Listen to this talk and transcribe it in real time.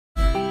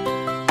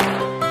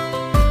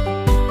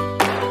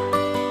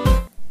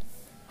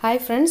Hi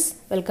friends,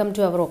 welcome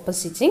to our open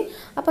stitching.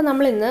 അപ്പോൾ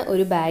നമ്മൾ ഇന്ന്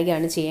ഒരു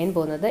ബാഗാണ് ചെയ്യാൻ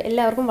പോകുന്നത്.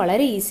 എല്ലാവർക്കും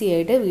വളരെ ഈസി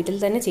ആയിട്ട് വീട്ടിൽ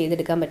തന്നെ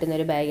ചെയ്തെടുക്കാൻ പറ്റുന്ന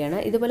ഒരു ബാഗാണ്.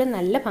 ഇതുപോലെ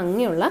നല്ല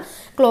ഭംഗിയുള്ള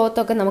ക്ലോത്ത്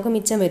ഒക്കെ നമുക്ക്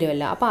മിച്ചം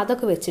വരുമല്ലോ. അപ്പോൾ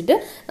അതൊക്കെ വെച്ചിട്ട്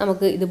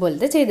നമുക്ക്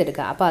ഇതുപോലത്തെ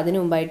ചെയ്തെടുക്കാം. അപ്പോൾ അതിനു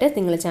മുമ്പായിട്ട്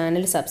നിങ്ങൾ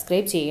ചാനൽ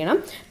സബ്സ്ക്രൈബ് ചെയ്യണം.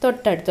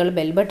 തൊട്ടടുത്തുള്ള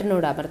ബെൽ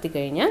ബട്ടണോട് അമർത്തി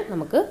കഴിഞ്ഞാൽ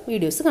നമുക്ക്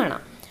വീഡിയോസ്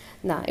കാണാം.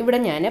 ഇവിടെ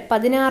ഞാൻ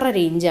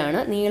 16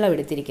 ഇഞ്ചാണ് നീളം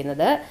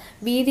എടുത്തിരിക്കുന്നത്.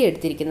 വീതി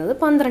എടുത്തിരിക്കുന്നത്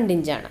 12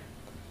 ഇഞ്ചാണ്.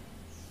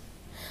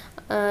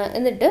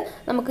 എന്നിട്ട്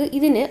നമുക്ക്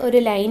ഇതിന് ഒരു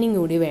ലൈനിങ്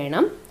കൂടി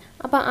വേണം.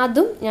 അപ്പോൾ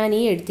അതും ഞാൻ ഈ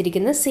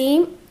എടുത്തിരിക്കുന്ന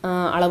സെയിം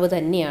അളവ്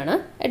തന്നെയാണ്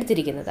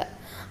എടുത്തിരിക്കുന്നത്.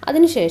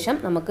 അതിനുശേഷം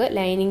നമുക്ക്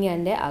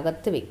ലൈനിങ്ങിൻ്റെ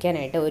അകത്ത്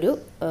വെക്കാനായിട്ട് ഒരു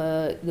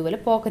ഇതുപോലെ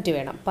പോക്കറ്റ്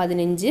വേണം.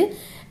 15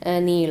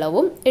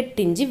 നീളവും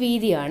 8 ഇഞ്ച്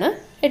വീതിയാണ്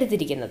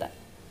എടുത്തിരിക്കുന്നത്.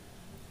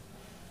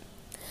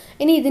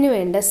 ഇനി ഇതിന്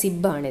വേണ്ട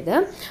സിബ്ബാണിത്.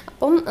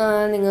 അപ്പം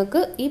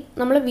നിങ്ങൾക്ക് ഈ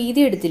നമ്മൾ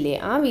വീതി എടുത്തില്ലേ,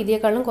 ആ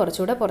വീതിയേക്കാളും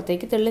കുറച്ചുകൂടെ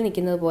പുറത്തേക്ക് തെള്ളി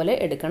നിൽക്കുന്നത് പോലെ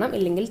എടുക്കണം,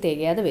 ഇല്ലെങ്കിൽ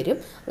തികയാതെ വരും.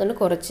 അതുകൊണ്ട്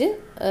കുറച്ച്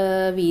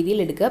വീതിയിൽ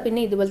എടുക്കുക.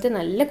 പിന്നെ ഇതുപോലത്തെ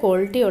നല്ല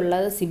ക്വാളിറ്റി ഉള്ള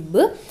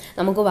സിബ്ബ്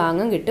നമുക്ക്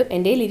വാങ്ങാൻ കിട്ടും.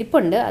 എൻ്റെ കയ്യിൽ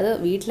ഇരിപ്പുണ്ട്, അത്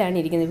വീട്ടിലാണ്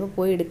ഇരിക്കുന്നത്. ഇപ്പോൾ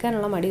പോയി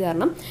എടുക്കാനുള്ള മടി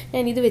കാരണം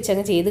ഞാൻ ഇത് വെച്ച്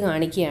അങ്ങ് ചെയ്ത്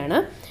കാണിക്കുകയാണ്.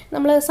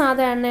 നമ്മൾ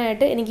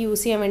സാധാരണയായിട്ട് എനിക്ക്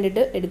യൂസ് ചെയ്യാൻ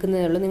വേണ്ടിയിട്ട്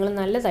എടുക്കുന്നതേ ഉള്ളൂ. നിങ്ങൾ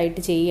നല്ലതായിട്ട്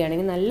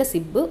ചെയ്യുകയാണെങ്കിൽ നല്ല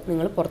സിബ്ബ്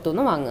നിങ്ങൾ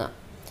പുറത്തുനിന്ന് വാങ്ങുക.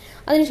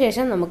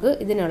 അതിനുശേഷം നമുക്ക്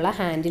ഇതിനുള്ള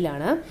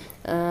ഹാൻഡിലാണ്.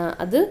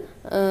 അത്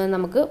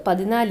നമുക്ക്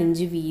 14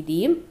 ഇഞ്ച്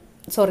വീതിയും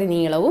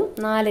നീളവും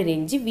 4.5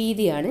 ഇഞ്ച്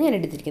വീതിയാണ് ഞാൻ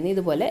എടുത്തിരിക്കുന്നത്.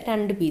 ഇതുപോലെ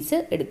 2 പീസ്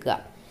എടുക്കുക.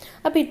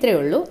 അപ്പോൾ ഇത്രയേ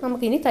ഉള്ളൂ.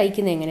 നമുക്കിനി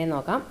തയ്ക്കുന്നത് എങ്ങനെയെന്ന്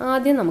നോക്കാം.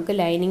 ആദ്യം നമുക്ക്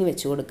ലൈനിങ്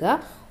വെച്ച് കൊടുക്കുക.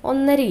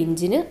 1.5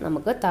 ഇഞ്ചിന്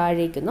നമുക്ക്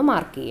താഴേക്കൊന്ന്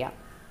മാർക്ക് ചെയ്യാം.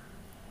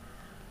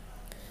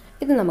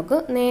 ഇത് നമുക്ക്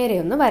നേരെ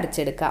ഒന്ന്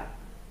വരച്ചെടുക്കാം.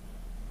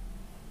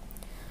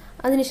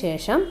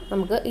 അതിനുശേഷം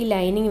നമുക്ക് ഈ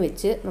ലൈനിങ്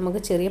വെച്ച് നമുക്ക്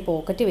ചെറിയ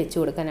പോക്കറ്റ് വെച്ച്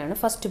കൊടുക്കാനാണ്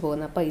ഫസ്റ്റ്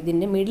പോകുന്നത്. അപ്പോൾ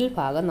ഇതിൻ്റെ മിഡിൽ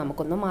ഭാഗം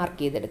നമുക്കൊന്ന് മാർക്ക്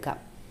ചെയ്തെടുക്കാം.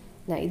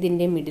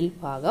 ഇതിൻ്റെ മിഡിൽ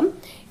ഭാഗം,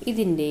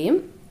 ഇതിൻ്റെയും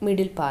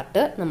മിഡിൽ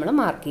പാർട്ട് നമ്മൾ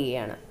മാർക്ക്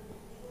ചെയ്യുകയാണ്.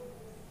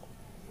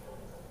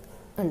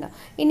 ഉണ്ടോ?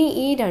 ഇനി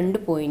ഈ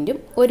 2 പോയിൻറ്റും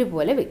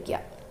ഒരുപോലെ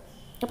വെക്കുക.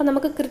 അപ്പോൾ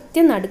നമുക്ക്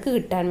കൃത്യം നടുക്ക്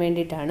കിട്ടാൻ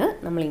വേണ്ടിയിട്ടാണ്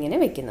നമ്മളിങ്ങനെ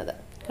വെക്കുന്നത്.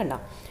 കണ്ടോ?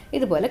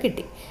 ഇതുപോലെ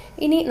കിട്ടി.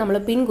 ഇനി നമ്മൾ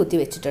പിൻ കുത്തി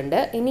വെച്ചിട്ടുണ്ട്.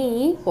 ഇനി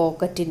ഈ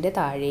പോക്കറ്റിൻ്റെ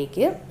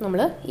താഴേക്ക് നമ്മൾ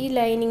ഈ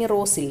ലൈനിങ്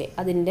റോസില്ലേ,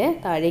 അതിൻ്റെ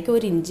താഴേക്ക്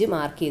 1 ഇഞ്ച്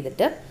മാർക്ക്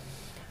ചെയ്തിട്ട്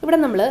ഇവിടെ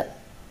നമ്മൾ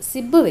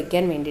സിബ്ബ്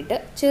വെക്കാൻ വേണ്ടിയിട്ട്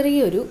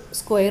ചെറിയൊരു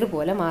സ്ക്വയർ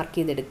പോലെ മാർക്ക്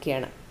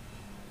ചെയ്തെടുക്കുകയാണ്.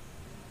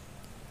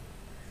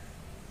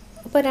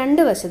 അപ്പോൾ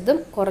 2 വശത്തും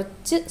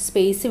കുറച്ച്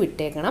സ്പേസ്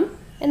വിട്ടേക്കണം.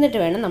 എന്നിട്ട്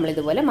വേണം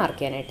നമ്മളിതുപോലെ മാർക്ക്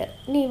ചെയ്യാനായിട്ട്.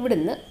 ഇനി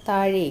ഇവിടുന്ന്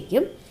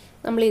താഴേക്കും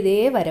നമ്മൾ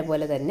ഇതേ വര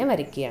പോലെ തന്നെ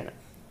വരയ്ക്കുകയാണ്.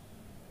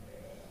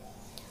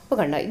 അപ്പോൾ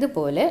കണ്ടോ,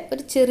 ഇതുപോലെ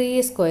ഒരു ചെറിയ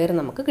സ്ക്വയർ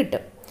നമുക്ക്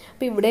കിട്ടും.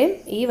 അപ്പോൾ ഇവിടെയും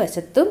ഈ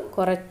വശത്തും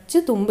കുറച്ച്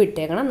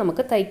തുമ്പിട്ടേക്കണം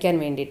നമുക്ക് തയ്ക്കാൻ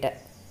വേണ്ടിയിട്ട്.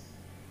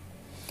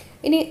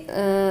 ഇനി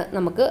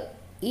നമുക്ക്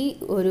ഈ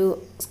ഒരു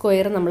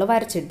സ്ക്വയർ നമ്മൾ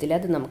വരച്ചെടുത്തില്ല,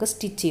 അത് നമുക്ക്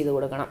സ്റ്റിച്ച് ചെയ്ത്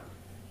കൊടുക്കണം.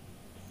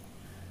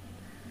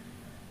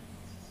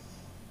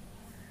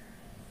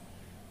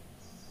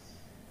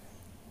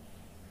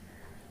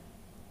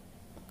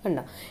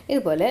 കണ്ടോ,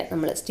 ഇതുപോലെ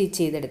നമ്മൾ സ്റ്റിച്ച്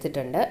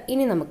ചെയ്തെടുത്തിട്ടുണ്ട്.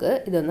 ഇനി നമുക്ക്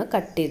ഇതൊന്ന്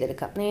കട്ട്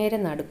ചെയ്തെടുക്കാം. നേരെ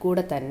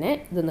നടുക്കൂടെ തന്നെ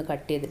ഇതൊന്ന്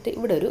കട്ട് ചെയ്തിട്ട്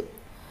ഇവിടെ ഒരു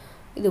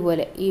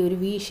ഇതുപോലെ ഈ ഒരു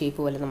വി ഷേപ്പ്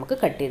പോലെ നമുക്ക്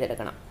കട്ട്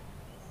ചെയ്തെടുക്കണം.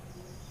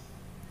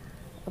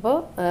 അപ്പോൾ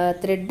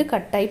ത്രെഡ്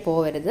കട്ടായി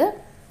പോവരുത്,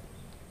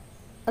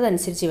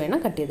 അതനുസരിച്ച് വേണം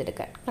കട്ട്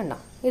ചെയ്തെടുക്കാൻ. കണ്ടോ,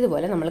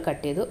 ഇതുപോലെ നമ്മൾ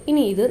കട്ട് ചെയ്തു.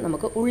 ഇനി ഇത്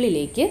നമുക്ക്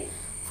ഉള്ളിലേക്ക്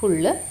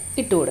ഫുള്ള്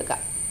ഇട്ട്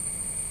കൊടുക്കാം.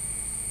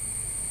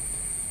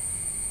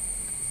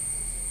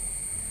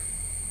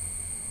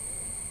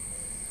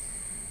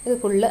 ഇത്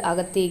ഫുള്ള്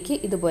അകത്തേക്ക്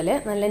ഇതുപോലെ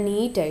നല്ല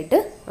നീറ്റായിട്ട്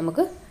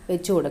നമുക്ക്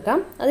വെച്ച് കൊടുക്കാം.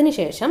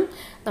 അതിനുശേഷം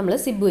നമ്മൾ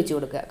സിബ്ബ് വെച്ച്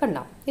കൊടുക്കുക.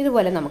 കണ്ടോ,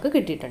 ഇതുപോലെ നമുക്ക്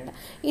കിട്ടിയിട്ടുണ്ട്.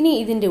 ഇനി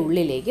ഇതിൻ്റെ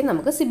ഉള്ളിലേക്ക്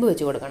നമുക്ക് സിബ്ബ്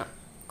വെച്ച് കൊടുക്കണം.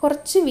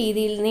 കുറച്ച്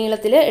വീതിയിൽ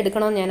നീളത്തിൽ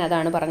എടുക്കണമെന്ന് ഞാൻ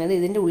അതാണ് പറഞ്ഞത്.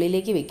 ഇതിൻ്റെ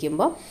ഉള്ളിലേക്ക്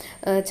വെക്കുമ്പോൾ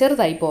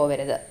ചെറുതായി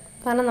പോവരുത്,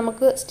 കാരണം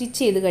നമുക്ക് സ്റ്റിച്ച്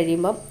ചെയ്ത്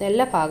കഴിയുമ്പം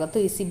എല്ലാ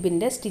ഭാഗത്തും ഈ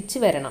സിബിൻ്റെ സ്റ്റിച്ച്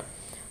വരണം.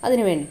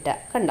 അതിന്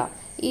വേണ്ടിയിട്ടാണ്. കണ്ടോ,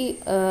 ഈ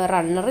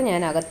റണ്ണർ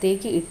ഞാൻ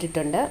അകത്തേക്ക്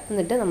ഇട്ടിട്ടുണ്ട്.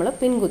 എന്നിട്ട് നമ്മൾ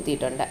പിൻ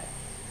കുത്തിയിട്ടുണ്ട്.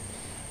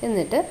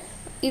 എന്നിട്ട്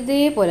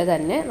ഇതേപോലെ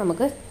തന്നെ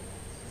നമുക്ക്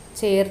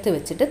ചേർത്ത്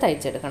വെച്ചിട്ട്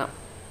തയ്ച്ചെടുക്കണം.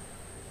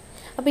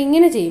 അപ്പോൾ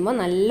ഇങ്ങനെ ചെയ്യുമ്പോൾ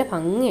നല്ല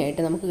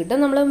ഭംഗിയായിട്ട് നമുക്ക് കിട്ടും.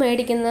 നമ്മൾ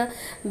മേടിക്കുന്ന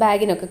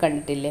ബാഗിനൊക്കെ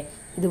കണ്ടിട്ടില്ലേ,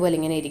 ഇതുപോലെ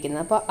ഇങ്ങനെ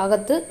ഇരിക്കുന്നത്. അപ്പോൾ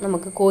അകത്ത്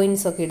നമുക്ക്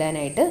കോയിൻസൊക്കെ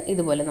ഇടാനായിട്ട്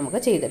ഇതുപോലെ നമുക്ക്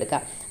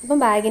ചെയ്തെടുക്കാം. അപ്പം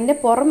ബാഗിൻ്റെ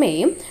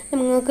പുറമേയും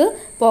നിങ്ങൾക്ക്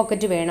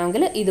പോക്കറ്റ്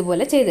വേണമെങ്കിൽ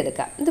ഇതുപോലെ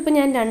ചെയ്തെടുക്കാം. ഇതിപ്പോൾ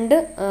ഞാൻ 2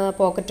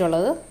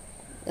 പോക്കറ്റുള്ളത്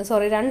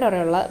 2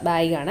 ഉറയുള്ള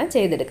ബാഗാണ്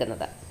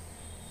ചെയ്തെടുക്കുന്നത്.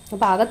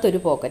 അപ്പോൾ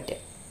അകത്തൊരു പോക്കറ്റ്,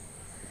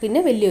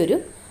 പിന്നെ വലിയൊരു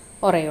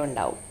ഉറയും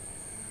ഉണ്ടാവും.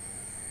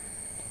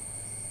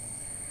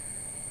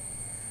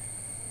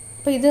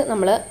 അപ്പോൾ ഇത്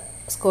നമ്മൾ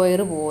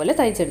സ്ക്വയർ പോലെ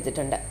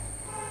തയ്ച്ചെടുത്തിട്ടുണ്ട്.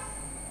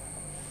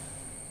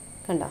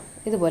 കണ്ടോ,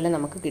 ഇതുപോലെ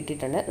നമുക്ക്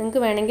കിട്ടിയിട്ടുണ്ട്.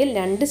 നിങ്ങൾക്ക് വേണമെങ്കിൽ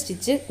 2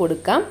 സ്റ്റിച്ച്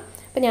കൊടുക്കാം.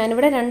 അപ്പോൾ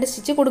ഞാനിവിടെ 2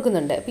 സ്റ്റിച്ച്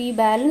കൊടുക്കുന്നുണ്ട്. അപ്പോൾ ഈ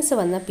ബാലൻസ്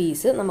വന്ന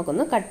പീസ്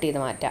നമുക്കൊന്ന് കട്ട് ചെയ്ത്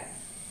മാറ്റാം.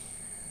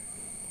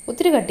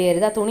 ഒത്തിരി കട്ട്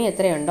ചെയ്യരുത്. ആ തുണി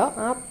എത്രയുണ്ടോ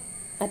ആ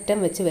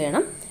അറ്റം വെച്ച്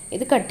വേണം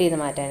ഇത് കട്ട് ചെയ്ത്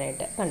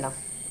മാറ്റാനായിട്ട്. കണ്ടോ,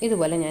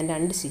 ഇതുപോലെ ഞാൻ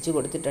 2 സ്റ്റിച്ച്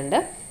കൊടുത്തിട്ടുണ്ട്.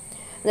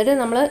 എന്നിട്ട്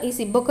നമ്മൾ ഈ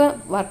സിബ്ബൊക്കെ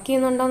വർക്ക്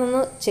ചെയ്യുന്നുണ്ടോ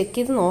എന്നൊന്ന് ചെക്ക്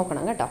ചെയ്ത്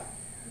നോക്കണം കേട്ടോ.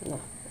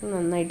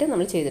 നന്നായിട്ട്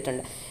നമ്മൾ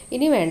ചെയ്തിട്ടുണ്ട്.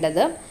 ഇനി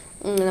വേണ്ടത്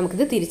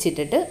നമുക്കിത്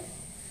തിരിച്ചിട്ടിട്ട്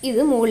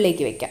ഇത്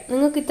മുകളിലേക്ക് വെക്കാം.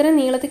 നിങ്ങൾക്ക് ഇത്രയും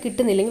നീളത്തിൽ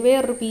കിട്ടുന്നില്ലെങ്കിൽ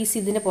വേറൊരു പീസ്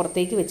ഇതിൻ്റെ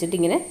പുറത്തേക്ക് വെച്ചിട്ട്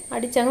ഇങ്ങനെ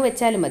അടിച്ചങ്ങ്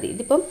വെച്ചാലും മതി.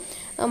 ഇതിപ്പം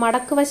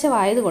മടക്ക്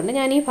വശമായതുകൊണ്ട്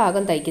ഞാൻ ഈ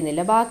ഭാഗം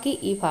തയ്ക്കുന്നില്ല. ബാക്കി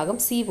ഈ ഭാഗം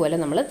സി പോലെ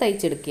നമ്മൾ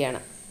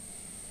തയ്ച്ചെടുക്കുകയാണ്.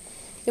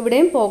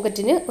 ഇവിടെയും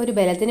പോക്കറ്റിന് ഒരു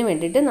ബലത്തിന്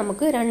വേണ്ടിയിട്ട്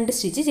നമുക്ക് 2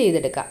 സ്റ്റിച്ച്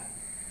ചെയ്തെടുക്കാം.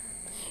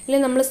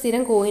 ഇല്ലെങ്കിൽ നമ്മൾ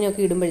സ്ഥിരം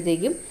കോയിനൊക്കെ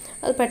ഇടുമ്പോഴത്തേക്കും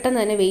അത് പെട്ടെന്ന്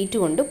തന്നെ വെയിറ്റ്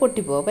കൊണ്ട്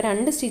പൊട്ടിപ്പോകും. അപ്പോൾ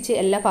 2 സ്റ്റിച്ച്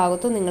എല്ലാ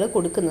ഭാഗത്തും നിങ്ങൾ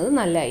കൊടുക്കുന്നത്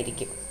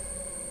നല്ലതായിരിക്കും.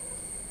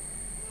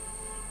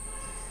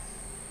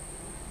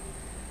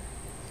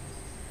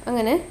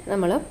 അങ്ങനെ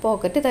നമ്മൾ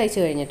പോക്കറ്റ് തയ്ച്ച്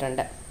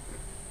കഴിഞ്ഞിട്ടുണ്ട്.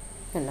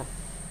 കണ്ടോ,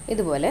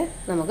 ഇതുപോലെ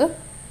നമുക്ക്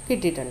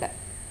കിട്ടിയിട്ടുണ്ട്.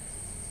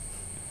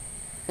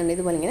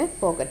 ഇതുപോലെ ഇങ്ങനെ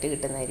പോക്കറ്റ്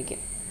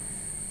കിട്ടുന്നതായിരിക്കും.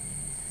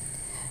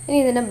 ഇനി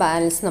ഇതിൻ്റെ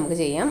ബാലൻസ് നമുക്ക്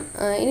ചെയ്യാം.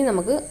 ഇനി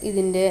നമുക്ക്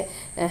ഇതിൻ്റെ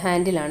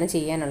ഹാൻഡിലാണ്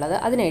ചെയ്യാനുള്ളത്.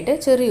 അതിനായിട്ട്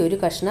ചെറിയൊരു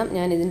കഷ്ണം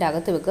ഞാൻ ഇതിൻ്റെ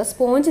അകത്ത് വെക്കുക.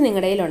 സ്പോഞ്ച്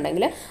നിങ്ങളുടെ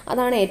കയ്യിലുണ്ടെങ്കിൽ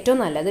അതാണ് ഏറ്റവും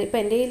നല്ലത്. ഇപ്പോൾ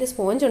എൻ്റെ കയ്യിൽ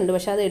സ്പോഞ്ച് ഉണ്ട്,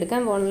 പക്ഷേ അത്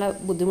എടുക്കാൻ പോകാനുള്ള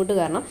ബുദ്ധിമുട്ട്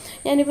കാരണം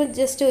ഞാനിപ്പോൾ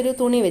ജസ്റ്റ് ഒരു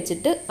തുണി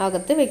വെച്ചിട്ട്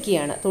അകത്ത്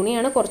വെക്കുകയാണ്.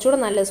 തുണിയാണ് കുറച്ചുകൂടെ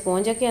നല്ലത്.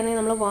 സ്പോഞ്ചൊക്കെ ആണെങ്കിൽ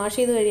നമ്മൾ വാഷ്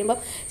ചെയ്ത് കഴിയുമ്പോൾ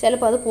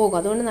ചിലപ്പോൾ അത് പോകും.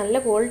 അതുകൊണ്ട് നല്ല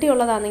ക്വാളിറ്റി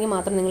ഉള്ളതാണെങ്കിൽ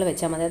മാത്രം നിങ്ങൾ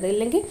വെച്ചാൽ മതി.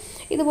 അതല്ലെങ്കിൽ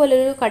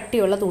ഇതുപോലൊരു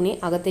കട്ടിയുള്ള തുണി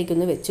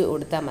അകത്തേക്കൊന്ന് വെച്ച്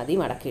കൊടുത്താൽ മതി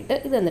മടക്കിയിട്ട്.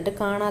 ഇത് എന്നിട്ട്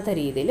കാണാത്ത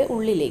രീതിയിൽ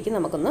ഉള്ളിലേക്ക്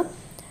നമുക്കൊന്ന്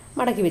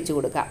മടക്കി വെച്ച്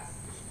കൊടുക്കാം.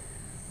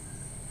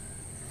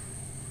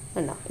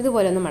 കണ്ടോ,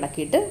 ഇതുപോലെ ഒന്ന്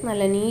മടക്കിയിട്ട്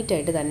നല്ല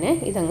നീറ്റായിട്ട് തന്നെ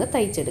ഇതങ്ങ്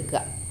തയ്ച്ചെടുക്കുക.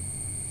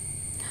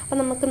 അപ്പോൾ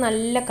നമുക്ക്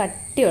നല്ല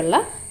കട്ടിയുള്ള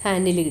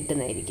ഹാൻഡിൽ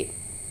കിട്ടുന്നതായിരിക്കും.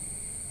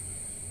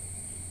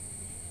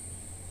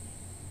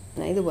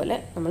 ഇതുപോലെ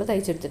നമ്മൾ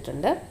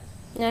തയ്ച്ചെടുത്തിട്ടുണ്ട്.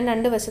 ഞാൻ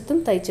 2 വശത്തും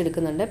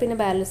തയ്ച്ചെടുക്കുന്നുണ്ട്. പിന്നെ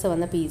ബാലൻസ്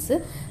വന്ന പീസ്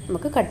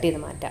നമുക്ക് കട്ട് ചെയ്ത്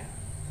മാറ്റാം.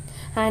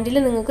 ഹാൻഡിൽ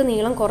നിങ്ങൾക്ക്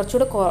നീളം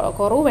കുറച്ചുകൂടെ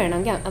കുറവ്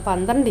വേണമെങ്കിൽ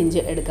 12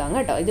 ഇഞ്ച് എടുക്കാം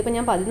കേട്ടോ. ഇതിപ്പോൾ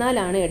ഞാൻ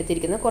 14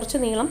 എടുത്തിരിക്കുന്നത്. കുറച്ച്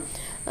നീളം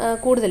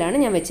കൂടുതലാണ്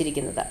ഞാൻ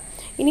വെച്ചിരിക്കുന്നത്.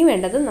 ഇനി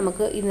വേണ്ടത്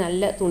നമുക്ക് ഈ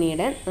നല്ല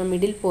തുണിയുടെ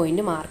മിഡിൽ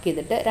പോയിൻ്റ് മാർക്ക്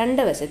ചെയ്തിട്ട്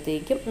 2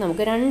 വശത്തേക്കും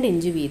നമുക്ക് 2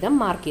 ഇഞ്ച് വീതം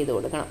മാർക്ക് ചെയ്ത്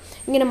കൊടുക്കണം.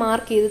 ഇങ്ങനെ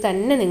മാർക്ക് ചെയ്ത്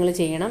തന്നെ നിങ്ങൾ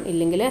ചെയ്യണം.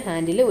 ഇല്ലെങ്കിൽ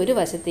ഹാൻഡിൽ ഒരു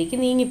വശത്തേക്ക്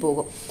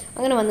നീങ്ങിപ്പോകും.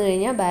 അങ്ങനെ വന്നു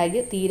കഴിഞ്ഞാൽ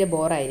ബാഗ് തീരെ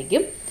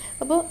ബോറായിരിക്കും.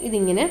 അപ്പോൾ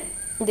ഇതിങ്ങനെ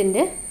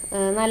ഇതിൻ്റെ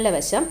നല്ല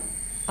വശം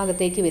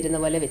അകത്തേക്ക് വരുന്ന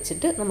പോലെ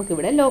വെച്ചിട്ട്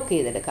നമുക്കിവിടെ ലോക്ക്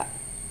ചെയ്തെടുക്കാം.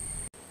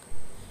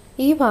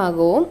 ഈ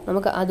ഭാഗവും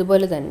നമുക്ക്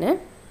അതുപോലെ തന്നെ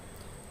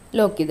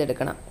ലോക്ക്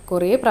ചെയ്തെടുക്കണം.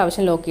 കുറേ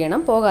പ്രാവശ്യം ലോക്ക്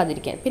ചെയ്യണം,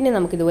 പോകാതിരിക്കാൻ. പിന്നെ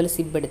നമുക്കിതുപോലെ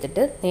സിബ്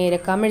എടുത്തിട്ട് നേരെ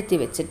കമിഴ്ത്തി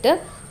വെച്ചിട്ട്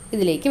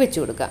ഇതിലേക്ക് വെച്ച്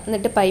കൊടുക്കാം.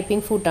 എന്നിട്ട്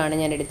പൈപ്പിംഗ് ഫൂട്ടാണ്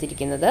ഞാൻ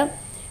എടുത്തിരിക്കുന്നത്.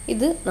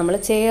 ഇത് നമ്മൾ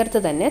ചേർത്ത്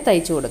തന്നെ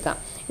തയ്ച്ചു കൊടുക്കാം.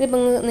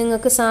 ഇതിപ്പോൾ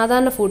നിങ്ങൾക്ക്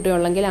സാധാരണ ഫൂട്ട്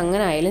ഉള്ളെങ്കിൽ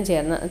അങ്ങനെ ആയാലും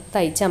ചേർന്ന്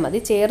തയ്ച്ചാൽ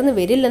മതി. ചേർന്ന്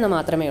വരില്ലെന്ന്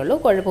മാത്രമേ ഉള്ളൂ,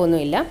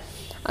 കുഴപ്പമൊന്നുമില്ല.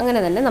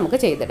 അങ്ങനെ തന്നെ നമുക്ക്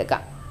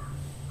ചെയ്തെടുക്കാം.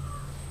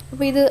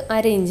 അപ്പോൾ ഇത്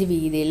 1/2 ഇഞ്ച്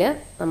വീതിയിൽ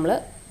നമ്മൾ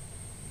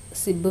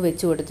സിബ്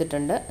വെച്ച്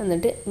കൊടുത്തിട്ടുണ്ട്.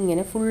 എന്നിട്ട്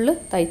ഇങ്ങനെ ഫുള്ള്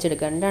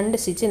തയ്ച്ചെടുക്കാൻ 2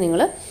 സ്റ്റിച്ച്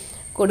നിങ്ങൾ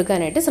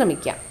കൊടുക്കാനായിട്ട്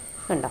ശ്രമിക്കാം.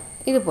 കണ്ടോ,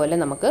 ഇതുപോലെ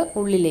നമുക്ക്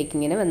ഉള്ളിലേക്ക്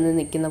ഇങ്ങനെ വന്ന്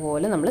നിൽക്കുന്ന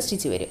പോലെ നമ്മൾ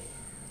സ്റ്റിച്ച് വരും.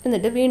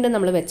 എന്നിട്ട് വീണ്ടും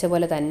നമ്മൾ വെച്ച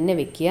പോലെ തന്നെ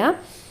വെക്കുക.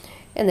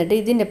 എന്നിട്ട്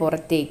ഇതിൻ്റെ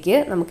പുറത്തേക്ക്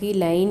നമുക്ക് ഈ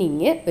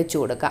ലൈനിങ് വെച്ച്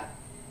കൊടുക്കാം.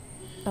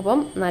 അപ്പം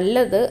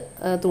നല്ലത്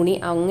തുണി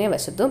അങ്ങേ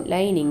വശത്തും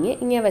ലൈനിങ്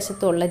ഇങ്ങേ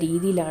വശത്തും ഉള്ള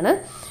രീതിയിലാണ്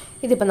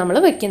ഇതിപ്പോൾ നമ്മൾ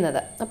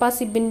വെക്കുന്നത്. അപ്പോൾ ആ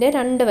സിബിൻ്റെ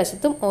 2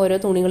 വശത്തും ഓരോ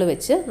തുണികൾ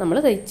വെച്ച് നമ്മൾ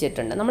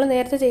തയ്ച്ചിട്ടുണ്ട്. നമ്മൾ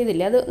നേരത്തെ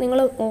ചെയ്തില്ല, അത് നിങ്ങൾ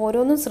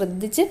ഓരോന്നും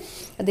ശ്രദ്ധിച്ച്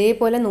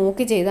അതേപോലെ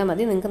നോക്കി ചെയ്താൽ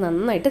മതി. നിങ്ങൾക്ക്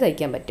നന്നായിട്ട്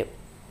തയ്ക്കാൻ പറ്റും.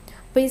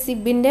 അപ്പോൾ ഈ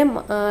സിബിൻ്റെ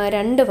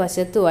 2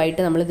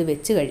 വശത്തുമായിട്ട് നമ്മളിത്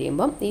വെച്ച്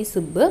കഴിയുമ്പം ഈ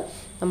സിബ്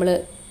നമ്മൾ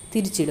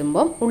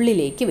തിരിച്ചിടുമ്പം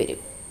ഉള്ളിലേക്ക് വരും.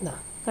 ഇതാ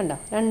കണ്ടോ,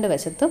 2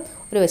 വശത്തും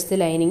ഒരു വശത്ത്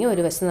ലൈനിങ്ങും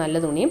ഒരു വശത്ത് നല്ല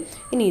തുണിയും.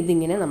 ഇനി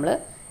ഇതിങ്ങനെ നമ്മൾ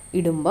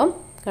ഇടുമ്പം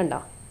കണ്ടോ,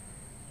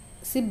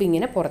 സിബ്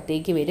ഇങ്ങനെ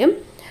പുറത്തേക്ക് വരും.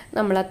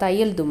 നമ്മൾ ആ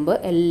തയ്യൽ തുമ്പ്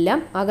എല്ലാം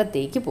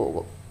അകത്തേക്ക്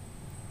പോകും.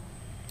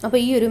 അപ്പോൾ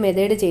ഈ ഒരു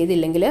മെത്തേഡ്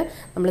ചെയ്തില്ലെങ്കിൽ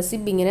നമ്മൾ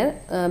സിബ് ഇങ്ങനെ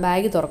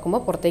ബാഗ്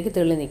തുറക്കുമ്പോൾ പുറത്തേക്ക്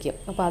തെളി നിൽക്കും.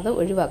 അപ്പോൾ അത്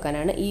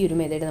ഒഴിവാക്കാനാണ് ഈ ഒരു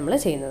മെത്തേഡ് നമ്മൾ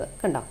ചെയ്യുന്നത്.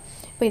 കണ്ടോ,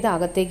 അപ്പോൾ ഇത്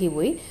അകത്തേക്ക്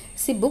പോയി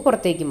സിബ്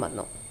പുറത്തേക്കും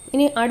വന്നു.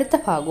 ഇനി അടുത്ത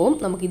ഭാഗവും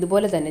നമുക്ക്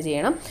ഇതുപോലെ തന്നെ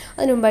ചെയ്യണം.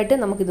 അതിന് മുമ്പായിട്ട്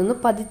നമുക്കിതൊന്ന്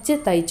പതിച്ച്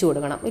തയ്ച്ചു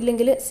കൊടുക്കണം.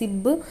 ഇല്ലെങ്കിൽ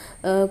സിബ്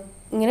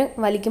ഇങ്ങനെ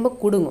വലിക്കുമ്പോൾ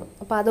കുടുങ്ങും.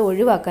 അപ്പോൾ അത്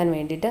ഒഴിവാക്കാൻ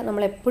വേണ്ടിയിട്ട്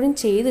നമ്മൾ എപ്പോഴും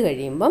ചെയ്ത്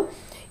കഴിയുമ്പം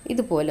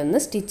ഇതുപോലെ ഒന്ന്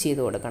സ്റ്റിച്ച്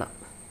ചെയ്ത് കൊടുക്കണം.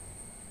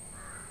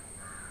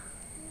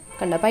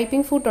 കണ്ടോ,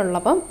 പൈപ്പിംഗ് ഫൂട്ട്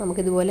ഉള്ളപ്പം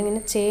നമുക്കിതുപോലെ ഇങ്ങനെ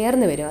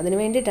ചേർന്ന് വരും. അതിന്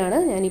വേണ്ടിയിട്ടാണ്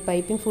ഞാൻ ഈ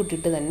പൈപ്പിംഗ് ഫൂട്ട്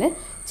ഇട്ട് തന്നെ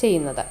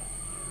ചെയ്യുന്നത്.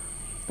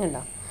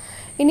 കണ്ടോ,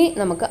 ഇനി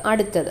നമുക്ക്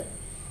അടുത്തത്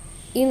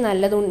ഈ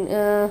നല്ല തുണി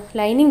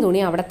ലൈനിങ് തുണി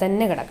അവിടെ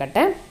തന്നെ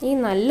കിടക്കട്ടെ. ഈ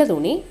നല്ല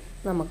തുണി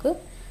നമുക്ക്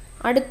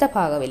അടുത്ത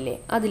ഭാഗമില്ലേ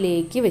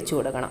അതിലേക്ക് വെച്ച്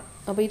കൊടുക്കണം.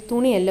 അപ്പോൾ ഈ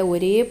തുണിയെല്ലാം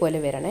ഒരേപോലെ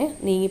വരണേ,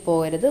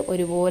 നീങ്ങിപ്പോകരുത്.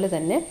 ഒരുപോലെ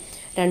തന്നെ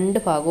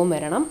 2 ഭാഗവും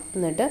വരണം.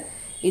 എന്നിട്ട്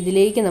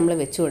ഇതിലേക്ക് നമ്മൾ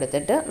വെച്ച്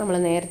കൊടുത്തിട്ട് നമ്മൾ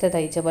നേരത്തെ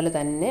തയ്ച്ച പോലെ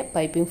തന്നെ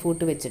പൈപ്പിംഗ്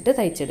ഫൂട്ട് വെച്ചിട്ട്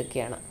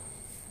തയ്ച്ചെടുക്കുകയാണ്.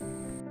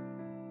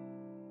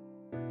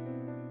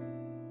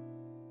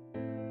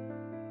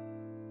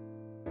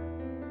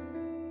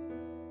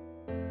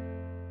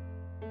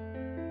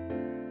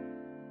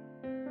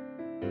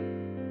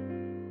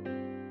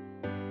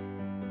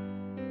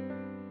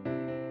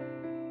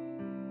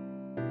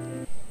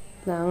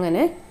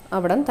 അങ്ങനെ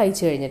അവിടെ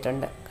തയ്ച്ച്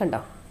കഴിഞ്ഞിട്ടുണ്ട്. കണ്ടോ,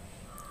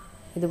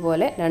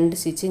 ഇതുപോലെ 2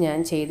 സ്റ്റിച്ച് ഞാൻ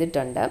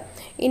ചെയ്തിട്ടുണ്ട്.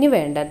 ഇനി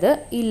വേണ്ടത്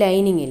ഈ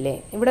ലൈനിങ് ഇല്ലേ,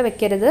 ഇവിടെ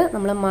വെക്കരുത്,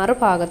 നമ്മൾ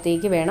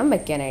മറുഭാഗത്തേക്ക് വേണം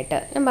വെക്കാനായിട്ട്.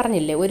 ഞാൻ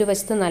പറഞ്ഞില്ലേ, ഒരു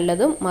വശത്ത്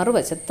നല്ലതും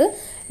മറുവശത്ത്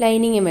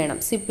ലൈനിങ്ങും വേണം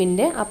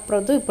സിപ്പിൻ്റെ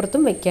അപ്പുറത്തും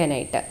ഇപ്പുറത്തും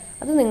വെക്കാനായിട്ട്.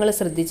 അത് നിങ്ങൾ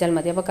ശ്രദ്ധിച്ചാൽ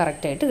മതി, അപ്പോൾ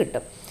കറക്റ്റായിട്ട്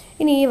കിട്ടും.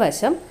 ഇനി ഈ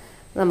വശം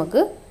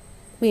നമുക്ക്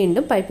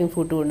വീണ്ടും പൈപ്പിംഗ്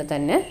ഫൂട്ട് കൊണ്ട്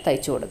തന്നെ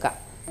തയ്ച്ചു കൊടുക്കാം.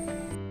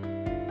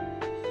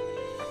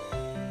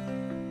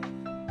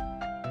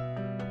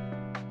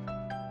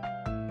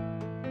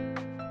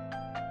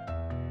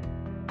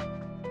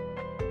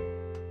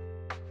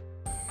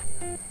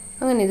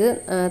 അങ്ങനെ ഇത്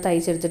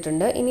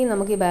തയ്ച്ചെടുത്തിട്ടുണ്ട്. ഇനി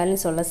നമുക്ക് ഈ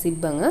ബാലൻസ് ഉള്ള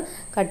സിബ് അങ്ങ്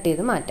കട്ട്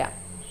ചെയ്ത് മാറ്റാം.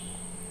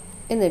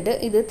 എന്നിട്ട്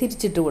ഇത്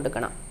തിരിച്ചിട്ട്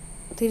കൊടുക്കണം.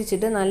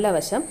 തിരിച്ചിട്ട് നല്ല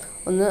വശം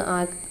ഒന്ന്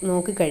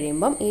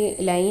നോക്കിക്കഴിയുമ്പം ഈ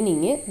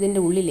ലൈനിങ് ഇതിൻ്റെ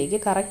ഉള്ളിലേക്ക്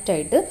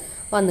കറക്റ്റായിട്ട്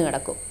വന്ന്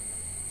കിടക്കും.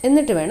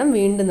 എന്നിട്ട് വേണം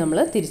വീണ്ടും നമ്മൾ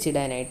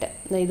തിരിച്ചിടാനായിട്ട്.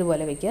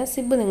 ഇതുപോലെ വെക്കുക.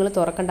 സിബ് നിങ്ങൾ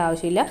തുറക്കേണ്ട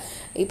ആവശ്യമില്ല.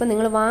 ഇപ്പം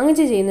നിങ്ങൾ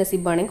വാങ്ങിച്ച് ചെയ്യുന്ന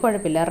സിബ്ബാണെങ്കിൽ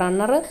കുഴപ്പമില്ല.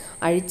 റണ്ണർ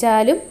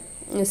അഴിച്ചാലും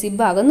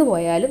സിബ് അകന്നു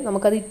പോയാലും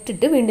നമുക്കത്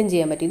ഇട്ടിട്ട് വീണ്ടും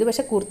ചെയ്യാൻ പറ്റും. ഇത്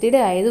പക്ഷേ കുർത്തിയുടെ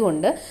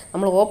ആയതുകൊണ്ട്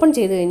നമ്മൾ ഓപ്പൺ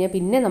ചെയ്ത് കഴിഞ്ഞാൽ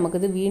പിന്നെ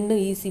നമുക്കിത് വീണ്ടും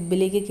ഈ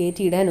സിബിലേക്ക്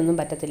കയറ്റി ഇടാനൊന്നും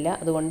പറ്റത്തില്ല.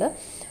 അതുകൊണ്ട്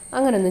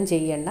അങ്ങനെയൊന്നും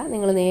ചെയ്യണ്ട.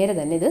 നിങ്ങൾ നേരെ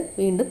തന്നെ ഇത്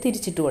വീണ്ടും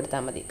തിരിച്ചിട്ട്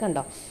കൊടുത്താൽ മതി.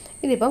 കണ്ടോ,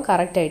 ഇതിപ്പം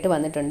കറക്റ്റായിട്ട്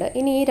വന്നിട്ടുണ്ട്.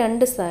 ഇനി ഈ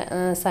രണ്ട്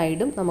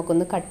സൈഡും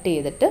നമുക്കൊന്ന് കട്ട്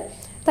ചെയ്തിട്ട്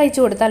തയ്ച്ചു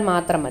കൊടുത്താൽ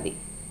മാത്രം മതി.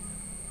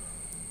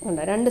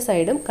 കണ്ടോ, രണ്ട്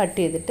സൈഡും കട്ട്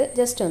ചെയ്തിട്ട്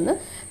ജസ്റ്റ് ഒന്ന്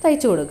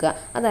തയ്ച്ചു കൊടുക്കുക.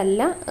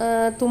 അതല്ല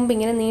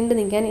തുമ്പിങ്ങനെ നീണ്ടു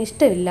നിൽക്കാൻ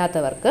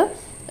ഇഷ്ടമില്ലാത്തവർക്ക്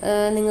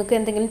നിങ്ങൾക്ക്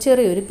എന്തെങ്കിലും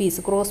ചെറിയൊരു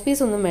പീസ്, ക്രോസ്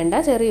പീസ് ഒന്നും വേണ്ട,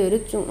 ചെറിയൊരു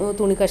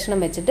തുണി കഷ്ണം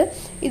വെച്ചിട്ട്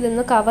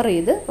ഇതൊന്ന് കവർ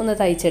ചെയ്ത് ഒന്ന്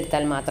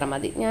തയ്ച്ചെടുത്താൽ മാത്രം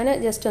മതി. ഞാൻ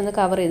ജസ്റ്റ് ഒന്ന്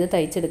കവർ ചെയ്ത്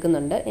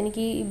തയ്ച്ചെടുക്കുന്നുണ്ട്.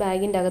 എനിക്ക് ഈ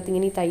ബാഗിൻ്റെ അകത്ത്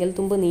ഇങ്ങനെ ഈ തയ്യൽ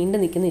തുമ്പ് നീണ്ടു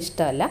നിൽക്കുന്ന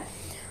ഇഷ്ടമല്ല.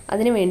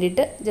 അതിന്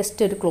വേണ്ടിയിട്ട്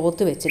ജസ്റ്റ് ഒരു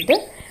ക്ലോത്ത് വെച്ചിട്ട്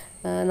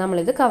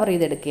നമ്മളിത് കവർ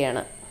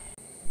ചെയ്തെടുക്കുകയാണ്.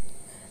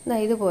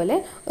 ഇതുപോലെ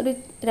ഒരു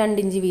 2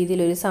 ഇഞ്ച്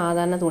വീതിയിലൊരു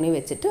സാധാരണ തുണി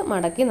വെച്ചിട്ട്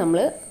മടക്കി നമ്മൾ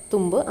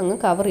തുമ്പ് അങ്ങ്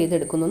കവർ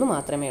ചെയ്തെടുക്കുന്നു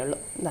മാത്രമേ ഉള്ളൂ.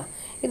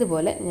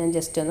 ഇതുപോലെ ഞാൻ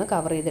ജസ്റ്റ് ഒന്ന്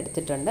കവർ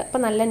ചെയ്തെടുത്തിട്ടുണ്ട്. അപ്പോൾ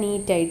നല്ല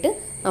നീറ്റായിട്ട്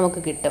നമുക്ക്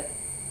കിട്ടും.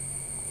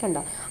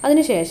 കണ്ടോ,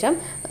 അതിനുശേഷം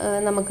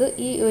നമുക്ക്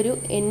ഈ ഒരു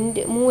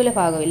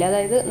മൂലഭാഗമില്ല,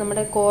 അതായത്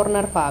നമ്മുടെ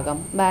കോർണർ ഭാഗം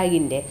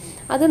ബാഗിൻ്റെ,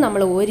 അത്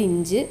നമ്മൾ 1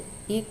 ഇഞ്ച്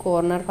ഈ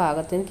കോർണർ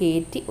ഭാഗത്തിന്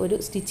കയറ്റി ഒരു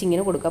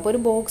സ്റ്റിച്ചിങ്ങിന് കൊടുക്കുക. അപ്പോൾ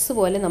ഒരു ബോക്സ്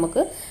പോലെ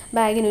നമുക്ക്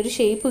ബാഗിനൊരു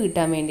ഷേപ്പ്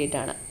കിട്ടാൻ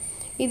വേണ്ടിയിട്ടാണ്.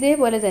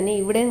 ഇതേപോലെ തന്നെ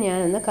ഇവിടെ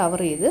ഞാനൊന്ന്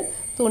കവർ ചെയ്ത്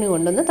തുണി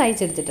കൊണ്ടൊന്ന്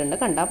തയ്ച്ചെടുത്തിട്ടുണ്ട്.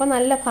 കണ്ടോ, അപ്പോൾ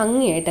നല്ല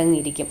ഭംഗിയായിട്ട് അങ്ങ്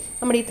ഇരിക്കും.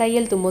 നമ്മുടെ ഈ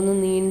തയ്യൽ തുമ്പൊന്നും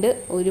നീണ്ട്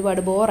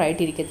ഒരുപാട്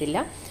ബോറായിട്ടിരിക്കത്തില്ല.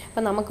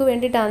 അപ്പം നമുക്ക്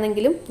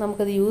വേണ്ടിയിട്ടാണെങ്കിലും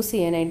നമുക്കത് യൂസ്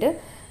ചെയ്യാനായിട്ട്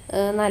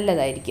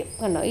നല്ലതായിരിക്കും.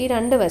 കണ്ടോ, ഈ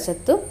 2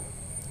 വശത്തും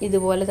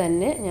ഇതുപോലെ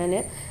തന്നെ ഞാൻ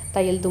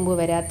തയ്യൽ തുമ്പ്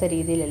വരാത്ത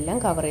രീതിയിലെല്ലാം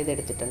കവർ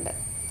ചെയ്തെടുത്തിട്ടുണ്ട്.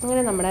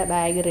 അങ്ങനെ നമ്മുടെ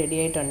ബാഗ് റെഡി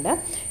ആയിട്ടുണ്ട്.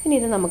 ഇനി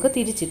ഇത് നമുക്ക്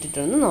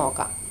തിരിച്ചിട്ടിട്ടൊന്ന്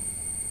നോക്കാം.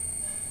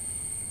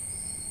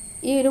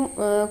 ഈ ഒരു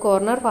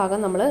കോർണർ ഭാഗം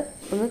നമ്മൾ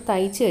ഒന്ന്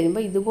തയ്ച്ച്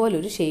കഴിയുമ്പോൾ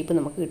ഇതുപോലൊരു ഷേപ്പ്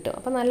നമുക്ക് കിട്ടും.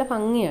 അപ്പോൾ നല്ല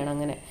ഭംഗിയാണ്.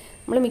 അങ്ങനെ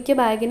നമ്മൾ മിക്ക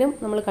ബാഗിനും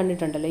നമ്മൾ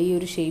കണ്ടിട്ടുണ്ടല്ലോ, ഈ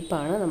ഒരു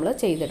ഷേപ്പാണ് നമ്മൾ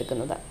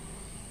ചെയ്തെടുക്കുന്നത്.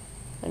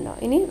 കണ്ടോ,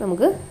 ഇനി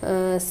നമുക്ക്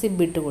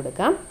സിബ് ഇട്ട്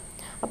കൊടുക്കാം.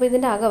 അപ്പോൾ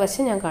ഇതിൻ്റെ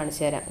അകവശം ഞാൻ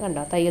കാണിച്ചു തരാം.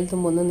 കണ്ടോ, തയ്യൽ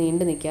തുമ്പൊന്നും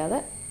നീണ്ടു നിൽക്കാതെ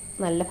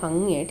നല്ല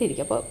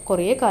ഭംഗിയായിട്ടിരിക്കും. അപ്പോൾ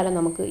കുറേ കാലം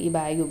നമുക്ക് ഈ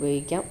ബാഗ്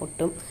ഉപയോഗിക്കാം,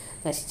 ഒട്ടും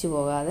നശിച്ചു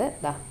പോകാതെ.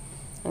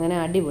 അങ്ങനെ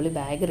അടിപൊളി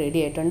ബാഗ് റെഡി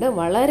ആയിട്ടുണ്ട്.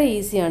 വളരെ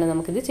ഈസിയാണ്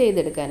നമുക്കിത്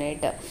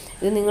ചെയ്തെടുക്കാനായിട്ട്.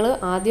 ഇത് നിങ്ങൾ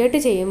ആദ്യമായിട്ട്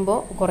ചെയ്യുമ്പോൾ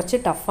കുറച്ച്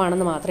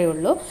ടഫാണെന്ന് മാത്രമേ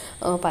ഉള്ളൂ.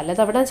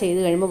 പലതവണ ചെയ്ത്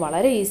കഴിയുമ്പോൾ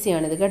വളരെ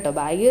ഈസിയാണിത് കേട്ടോ.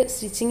 ബാഗ്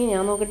സ്റ്റിച്ചിങ്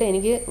ഞാൻ നോക്കിയിട്ട്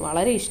എനിക്ക്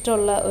വളരെ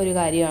ഇഷ്ടമുള്ള ഒരു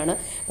കാര്യമാണ്.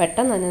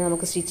 പെട്ടെന്ന് തന്നെ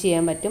നമുക്ക് സ്റ്റിച്ച്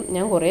ചെയ്യാൻ പറ്റും.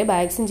 ഞാൻ കുറേ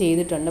ബാഗ്സും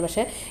ചെയ്തിട്ടുണ്ട്,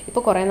 പക്ഷേ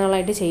ഇപ്പോൾ കുറേ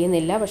നാളായിട്ട്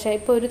ചെയ്യുന്നില്ല. പക്ഷേ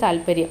ഇപ്പോൾ ഒരു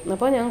താല്പര്യം,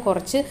 അപ്പോൾ ഞാൻ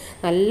കുറച്ച്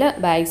നല്ല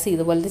ബാഗ്സ്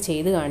ഇതുപോലത്തെ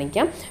ചെയ്ത്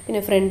കാണിക്കാം.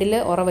 പിന്നെ ഫ്രണ്ടിൽ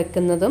ഉറ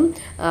വെക്കുന്നതും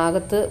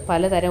അകത്ത്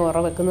പലതരം ഉറ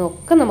വെക്കുന്നതും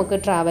ഒക്കെ നമുക്ക്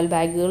ട്രാവൽ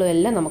ബാഗുകളും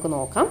എല്ലാം നമുക്ക്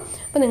നോക്കാം.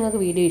 അപ്പോൾ നിങ്ങൾക്ക്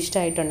വീഡിയോ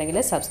ഇഷ്ടമായിട്ടുണ്ടെങ്കിൽ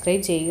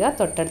സബ്സ്ക്രൈബ് ചെയ്യുക,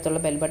 തൊട്ടടുത്തുള്ള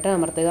ബെൽ ബട്ടൺ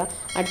അമർത്തുക.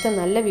 അടുത്ത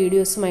നല്ല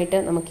വീഡിയോസുമായിട്ട്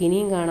നമുക്ക്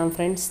ഇനിയും കാണാം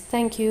friends.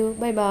 Thank you.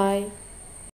 Bye bye.